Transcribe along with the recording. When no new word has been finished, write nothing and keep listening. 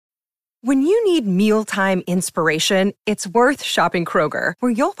When you need mealtime inspiration, it's worth shopping Kroger,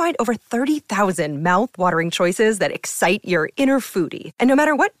 where you'll find over 30,000 mouth-watering choices that excite your inner foodie. And no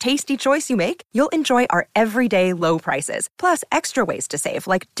matter what tasty choice you make, you'll enjoy our everyday low prices, plus extra ways to save,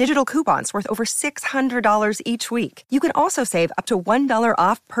 like digital coupons worth over $600 each week. You can also save up to $1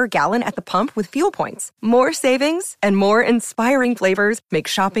 off per gallon at the pump with fuel points. More savings and more inspiring flavors make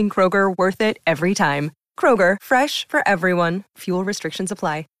shopping Kroger worth it every time. Kroger, fresh for everyone. Fuel restrictions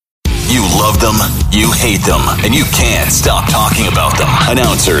apply. You love them, you hate them, and you can't stop talking about them.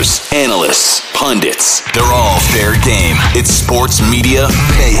 Announcers, analysts, pundits, they're all fair game. It's Sports Media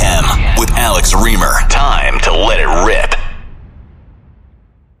Mayhem with Alex Reamer. Time to let it rip.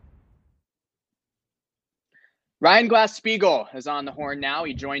 Ryan Glass-Spiegel is on the horn now.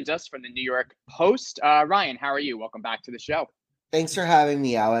 He joins us from the New York Post. Ryan, how are you? Welcome back to the show. Thanks for having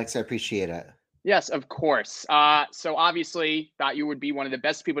me, Alex. I appreciate it. Yes, of course. So obviously thought you would be one of the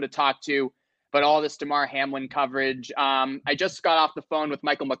best people to talk to, but all this Damar Hamlin coverage. I just got off the phone with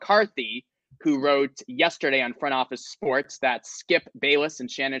Michael McCarthy, who wrote yesterday on Front Office Sports that Skip Bayless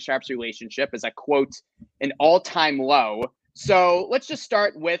and Shannon Sharpe's relationship is, I quote, an all-time low. So let's just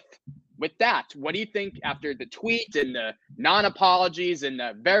start with that. What do you think after the tweet and the non-apologies and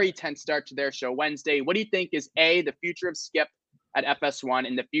the very tense start to their show Wednesday? What do you think is the future of Skip at FS1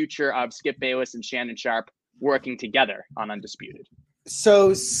 and the future of Skip Bayless and Shannon Sharpe working together on Undisputed?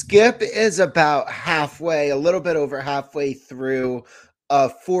 So Skip is about a little bit over halfway through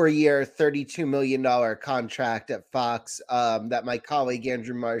a 4-year, $32 million contract at Fox that my colleague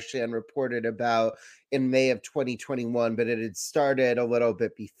Andrew Marchand reported about in May of 2021, but it had started a little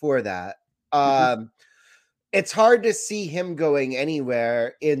bit before that. It's hard to see him going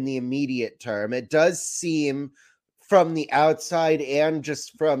anywhere in the immediate term. It does seem from the outside and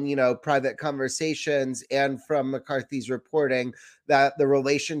just from, private conversations and from McCarthy's reporting that the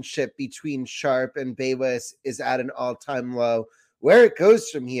relationship between Sharpe and Bayless is at an all-time low. Where it goes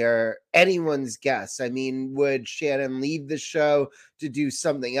from here, anyone's guess. I mean, would Shannon leave the show to do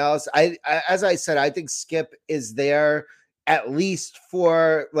something else? As I said, I think Skip is there at least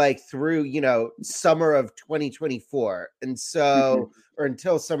for through, summer of 2024. And so, or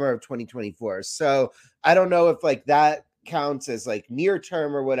until summer of 2024. So I don't know if that counts as near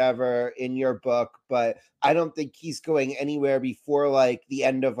term or whatever in your book, but I don't think he's going anywhere before the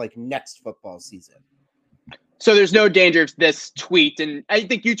end of next football season. So there's no danger of this tweet. And I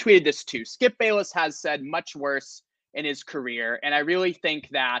think you tweeted this too. Skip Bayless has said much worse in his career. And I really think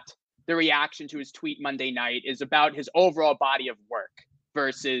that the reaction to his tweet Monday night is about his overall body of work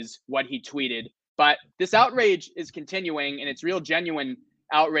versus what he tweeted. But this outrage is continuing and it's real genuine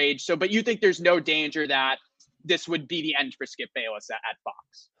outrage. So, but you think there's no danger that this would be the end for Skip Bayless at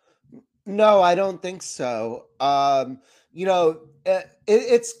Fox? No, I don't think so. It's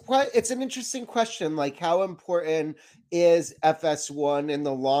an interesting question. How important is FS1 in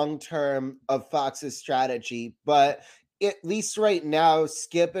the long term of Fox's strategy? But at least right now,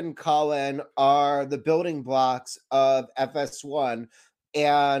 Skip and Colin are the building blocks of FS1,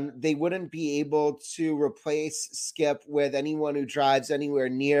 and they wouldn't be able to replace Skip with anyone who drives anywhere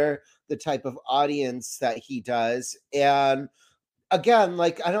near the type of audience that he does. And again,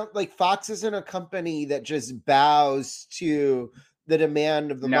 Fox isn't a company that just bows to the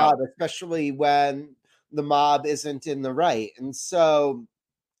demand of the mob, especially when the mob isn't in the right. And so,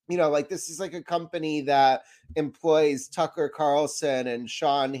 this is a company that employs Tucker Carlson and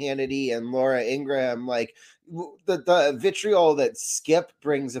Sean Hannity and Laura Ingraham. The vitriol that Skip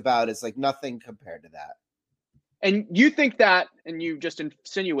brings about is nothing compared to that. And you think that, and you just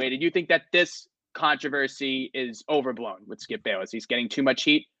insinuated, you think that this controversy is overblown with Skip Bayless? He's getting too much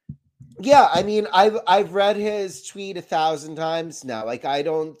heat? Yeah, I mean, I've read his tweet 1,000 times now. I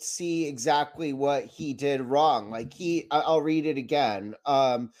don't see exactly what he did wrong. I'll read it again.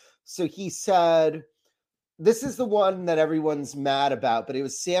 So he said, this is the one that everyone's mad about, but it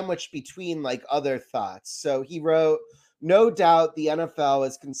was sandwiched between other thoughts. So he wrote, no doubt the NFL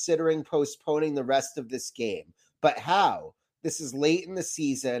is considering postponing the rest of this game, but how? This is late in the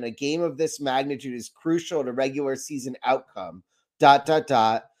season. A game of this magnitude is crucial to regular season outcome, ...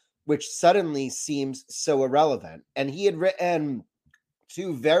 which suddenly seems so irrelevant. And he had written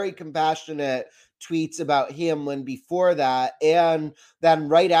 2 very compassionate tweets about Hamlin before that. And then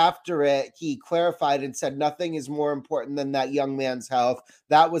right after it, he clarified and said, nothing is more important than that young man's health.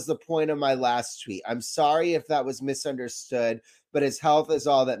 That was the point of my last tweet. I'm sorry if that was misunderstood, but his health is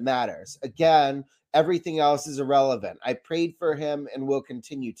all that matters. Again, everything else is irrelevant. I prayed for him and will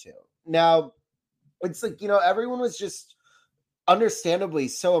continue to. Now, it's everyone was just understandably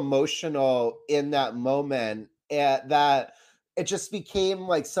so emotional in that moment that it just became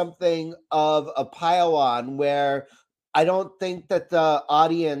like something of a pile-on where I don't think that the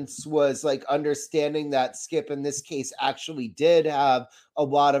audience was like understanding that Skip in this case actually did have a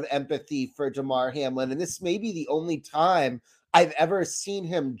lot of empathy for Damar Hamlin. And this may be the only time I've ever seen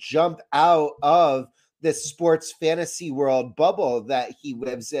him jump out of this sports fantasy world bubble that he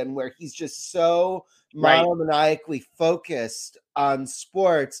lives in, where he's just so monomaniacally focused on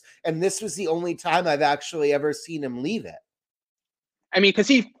sports. And this was the only time I've actually ever seen him leave it. I mean, because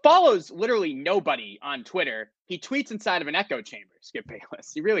he follows literally nobody on Twitter. He tweets inside of an echo chamber, Skip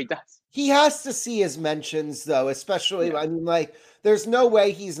Bayless. He really does. He has to see his mentions, though, especially, I mean, like, there's no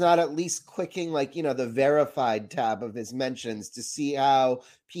way he's not at least clicking, like, you know, the verified tab of his mentions to see how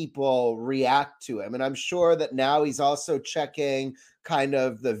people react to him. And I'm sure that now he's also checking kind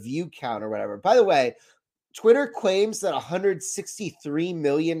of the view count or whatever. By the way, Twitter claims that 163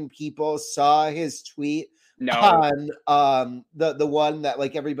 million people saw his tweet on the one that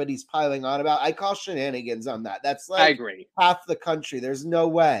like everybody's piling on about. I call shenanigans on that. That's like I agree. Half the country. There's no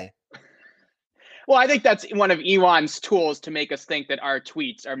way. Well, I think that's one of Elon's tools to make us think that our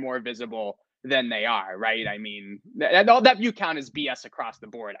tweets are more visible than they are, right? I mean, that view count is BS across the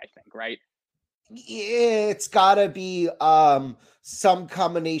board, I think, right? It's gotta be some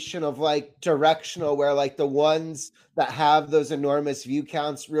combination of like directional, where like the ones that have those enormous view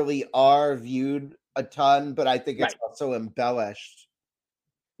counts really are viewed a ton, but I think it's also embellished.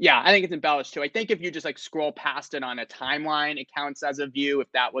 Yeah, I think it's embellished too. I think if you just like scroll past it on a timeline, it counts as a view. If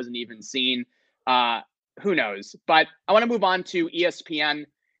that wasn't even seen, who knows? But I want to move on to ESPN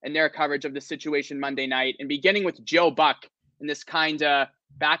and their coverage of the situation Monday night, and beginning with Joe Buck and this kind of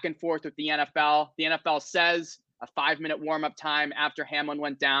back and forth with the NFL. The NFL says a 5-minute warm-up time after Hamlin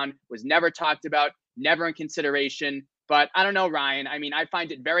went down was never talked about, never in consideration. But I don't know, Ryan. I mean, I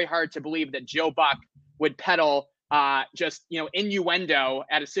find it very hard to believe that Joe Buck would peddle just, you know, innuendo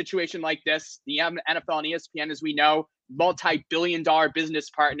at a situation like this. The NFL and ESPN, as we know, multi-billion-dollar business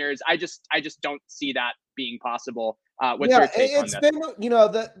partners. I just don't see that being possible. What's your take on this? It's been, you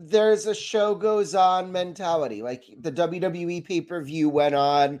know, there's a show goes on mentality. Like the WWE pay-per-view went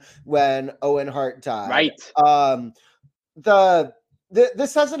on when Owen Hart died. Right.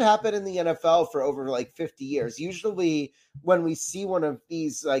 This hasn't happened in the NFL for over like 50 years. Usually when we see one of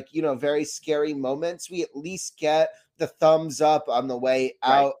these, like, you know, very scary moments, we at least get the thumbs up on the way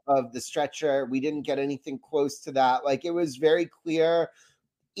out of the stretcher. We didn't get anything close to that. Like, it was very clear,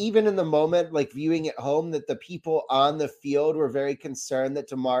 even in the moment, like viewing at home, that the people on the field were very concerned that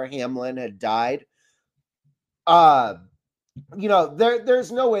Damar Hamlin had died. You know,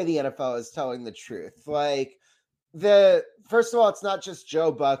 there's no way the NFL is telling the truth. Like, first of all, it's not just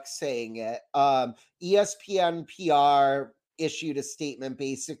Joe Buck saying it. ESPN PR issued a statement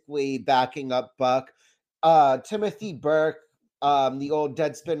basically backing up Buck. Timothy Burke, the old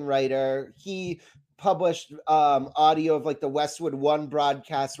Deadspin writer, he published audio of like the Westwood One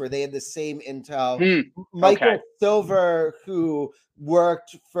broadcast where they had the same intel. Michael Silver, who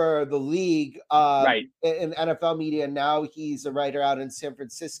worked for the league in NFL media, now he's a writer out in San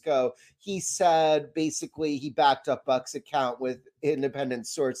Francisco. He said basically he backed up Buck's account with independent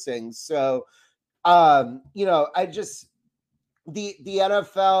sourcing. So, you know, the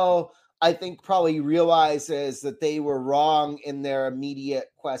NFL, I think, probably realizes that they were wrong in their immediate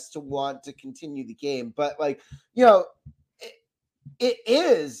quest to want to continue the game. But, like, you know, it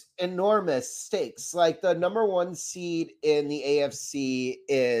is enormous stakes. Like, the number one seed in the AFC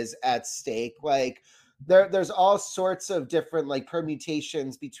is at stake. Like, there's all sorts of different like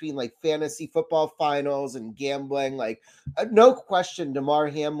permutations between like fantasy football finals and gambling. Like, no question, Damar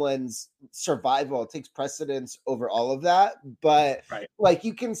Hamlin's survival takes precedence over all of that. But like,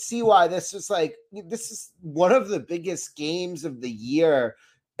 you can see why this is one of the biggest games of the year.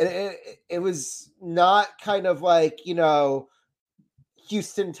 And it was not kind of like, you know,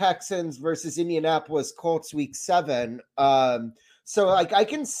 Houston Texans versus Indianapolis Colts week 7. So like, I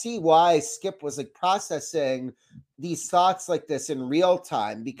can see why Skip was like processing these thoughts like this in real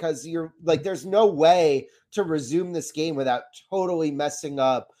time, because you're like, there's no way to resume this game without totally messing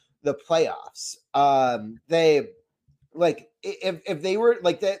up the playoffs. They like, if they were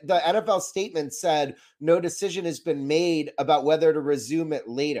like, the NFL statement said no decision has been made about whether to resume it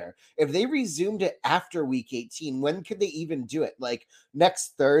later. If they resumed it after week 18, when could they even do it? Like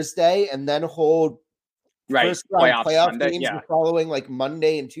next Thursday, and then hold first round playoff games the following like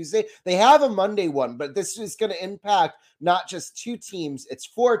Monday and Tuesday. They have a Monday one, but this is going to impact not just 2 teams, it's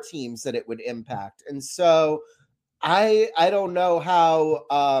 4 teams that it would impact. And so I don't know how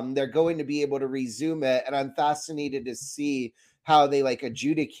they're going to be able to resume it, and I'm fascinated to see how they like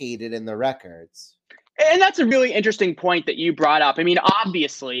adjudicate it in the records. And that's a really interesting point that you brought up. I mean,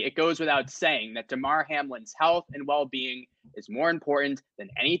 obviously, it goes without saying that Damar Hamlin's health and well-being is more important than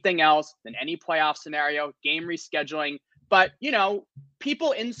anything else, than any playoff scenario, game rescheduling. But,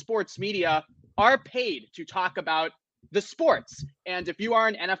 people in sports media are paid to talk about the sports. And if you are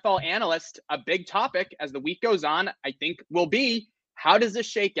an NFL analyst, a big topic as the week goes on, I think will be, how does this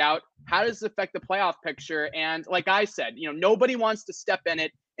shake out? How does this affect the playoff picture? And like I said, nobody wants to step in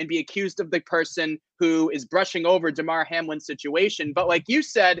it and be accused of the person who is brushing over Damar Hamlin's situation. But like you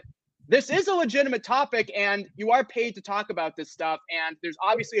said, this is a legitimate topic and you are paid to talk about this stuff. And there's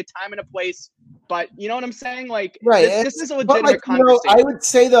obviously a time and a place, but you know what I'm saying? Like, right. This is a legitimate conversation. I would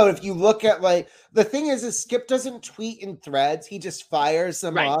say though, if you look at the thing is Skip doesn't tweet in threads. He just fires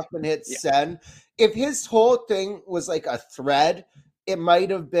them off and hits send. If his whole thing was like a thread, it might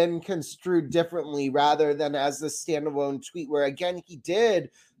have been construed differently rather than as a standalone tweet where, again, he did,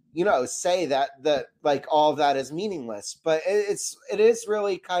 say that all of that is meaningless. But it is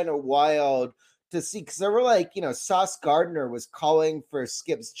really kind of wild to see, because there were Sauce Gardner was calling for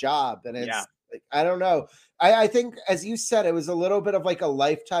Skip's job. And it's I don't know. I think, as you said, it was a little bit of like a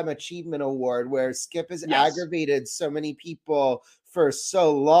lifetime achievement award where Skip has aggravated so many people for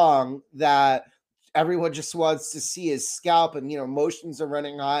so long that everyone just wants to see his scalp, and emotions are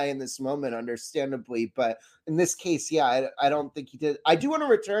running high in this moment, understandably. But in this case, I don't think he did. I do want to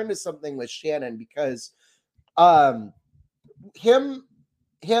return to something with Shannon, because him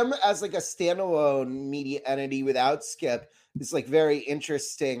as like a standalone media entity without Skip is like very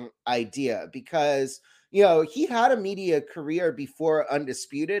interesting idea, because he had a media career before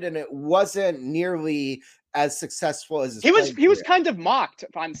Undisputed, and it wasn't nearly as successful as he was kind of mocked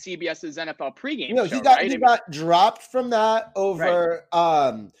on CBS's NFL pregame show. He got dropped from that over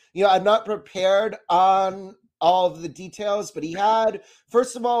I'm not prepared on all of the details, but he had,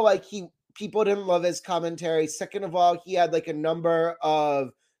 first of all, people didn't love his commentary. Second of all, he had a number of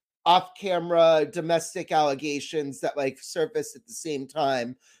off-camera domestic allegations that surfaced at the same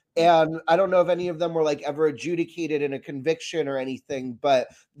time. And I don't know if any of them were ever adjudicated in a conviction or anything, but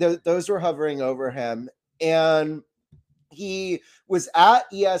those were hovering over him. And he was at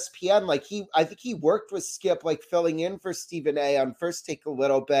ESPN. I think he worked with Skip, filling in for Stephen A on First Take a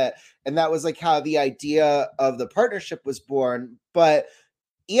little bit. And that was how the idea of the partnership was born. But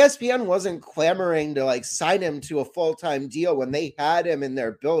ESPN wasn't clamoring to sign him to a full-time deal when they had him in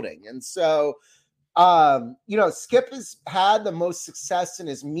their building. And so, Skip has had the most success in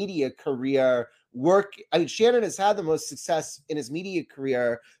his media career Shannon has had the most success in his media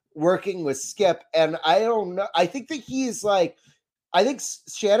career working with Skip. And I don't know. I think that I think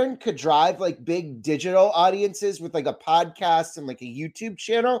Shannon could drive big digital audiences with a podcast and a YouTube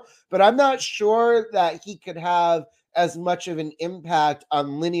channel, but I'm not sure that he could have as much of an impact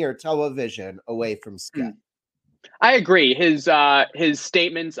on linear television away from Skip. I agree. His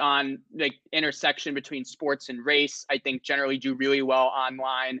statements on intersection between sports and race, I think, generally do really well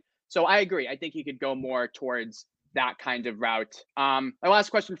online. So I agree. I think he could go more towards that kind of route. My last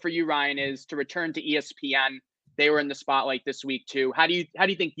question for you, Ryan, is to return to ESPN. They were in the spotlight this week too. How do you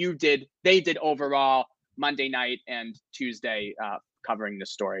think they did overall Monday night and Tuesday covering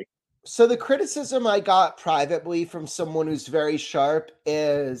this story? So the criticism I got privately from someone who's very sharp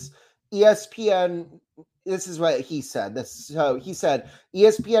is ESPN. This is what he said. He said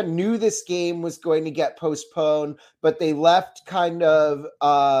ESPN knew this game was going to get postponed, but they left kind of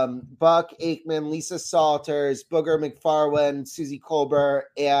Buck Aikman, Lisa Salters, Booger McFarland, Susie Colbert,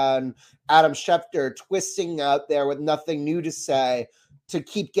 and Adam Schefter twisting out there with nothing new to say to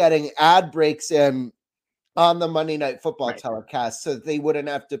keep getting ad breaks in on the Monday Night Football telecast, so that they wouldn't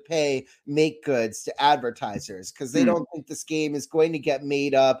have to pay make goods to advertisers, because they don't think this game is going to get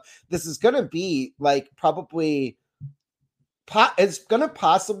made up. This is going to be probably it's going to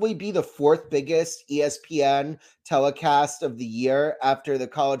possibly be the fourth biggest ESPN telecast of the year after the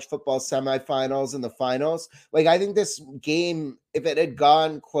college football semifinals and the finals. I think this game, if it had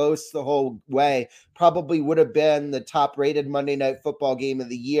gone close the whole way, probably would have been the top rated Monday Night Football game of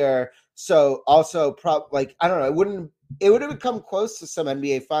the year. So also I don't know, it would have come close to some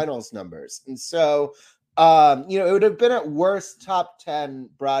NBA finals numbers. And so, it would have been at worst top 10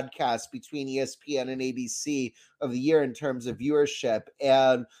 broadcast between ESPN and ABC of the year in terms of viewership.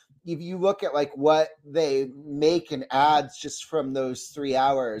 And if you look at what they make in ads just from those 3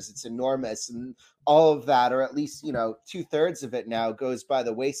 hours, it's enormous. And all of that, or at least, 2/3 of it now goes by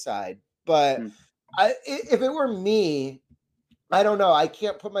the wayside. But if it were me, I don't know. I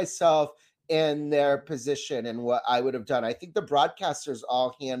can't put myself in their position and what I would have done. I think the broadcasters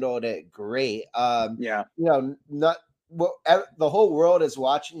all handled it great. the whole world is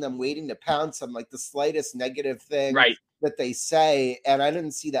watching them, waiting to pounce on like the slightest negative thing Right. that they say. And I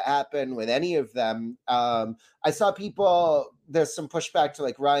didn't see that happen with any of them. I saw there's some pushback to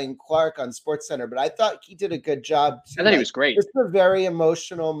like Ryan Clark on SportsCenter, but I thought he did a good job too. I thought he was great. It's a very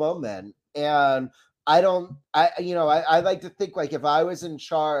emotional moment. And I like to think like if I was in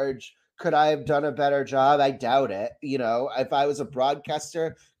charge, could I have done a better job? I doubt it. If I was a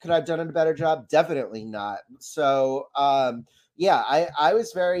broadcaster, could I have done a better job? Definitely not. So, I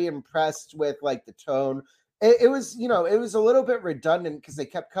was very impressed with like the tone. It was a little bit redundant because they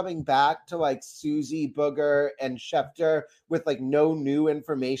kept coming back to like Susie, Booger, and Schefter with like no new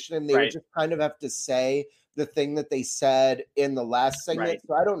information. And they would just kind of have to say the thing that they said in the last segment. Right.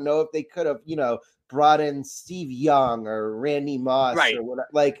 So I don't know if they could have, brought in Steve Young or Randy Moss or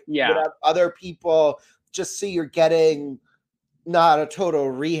whatever other people, just so you're getting not a total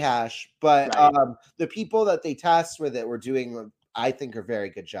rehash, but the people that they tasked with it were doing, I think, a very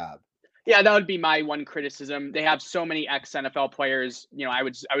good job. Yeah, that would be my one criticism. They have so many ex-NFL players, I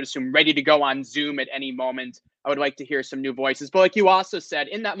would assume ready to go on Zoom at any moment. I would like to hear some new voices. But like you also said,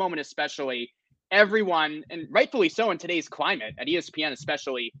 in that moment especially, everyone, and rightfully so in today's climate, at ESPN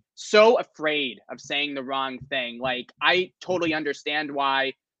especially, so afraid of saying the wrong thing. Like, I totally understand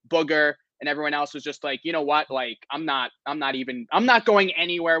why Booger and everyone else was just like, you know what? Like, I'm not going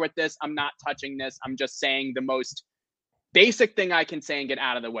anywhere with this. I'm not touching this. I'm just saying the most basic thing I can say and get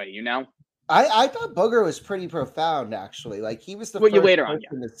out of the way, I thought Booger was pretty profound, actually. Like, he was the first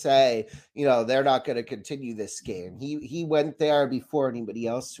person to say, they're not going to continue this game. He went there before anybody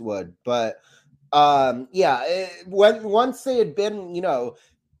else would. But once they had been,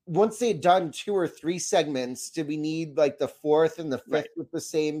 once they had done 2 or 3 segments, did we need like the 4th and the 5th with the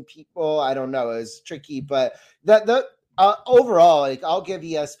same people? I don't know. It was tricky, but overall, like, I'll give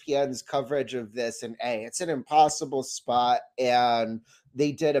ESPN's coverage of this an A. It's an impossible spot, and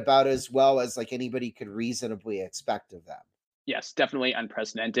they did about as well as like anybody could reasonably expect of them. Yes, definitely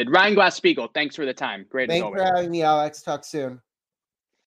unprecedented. Ryan Glass-Steagall, thanks for the time. Great as always. Thanks for having me, Alex. Talk soon.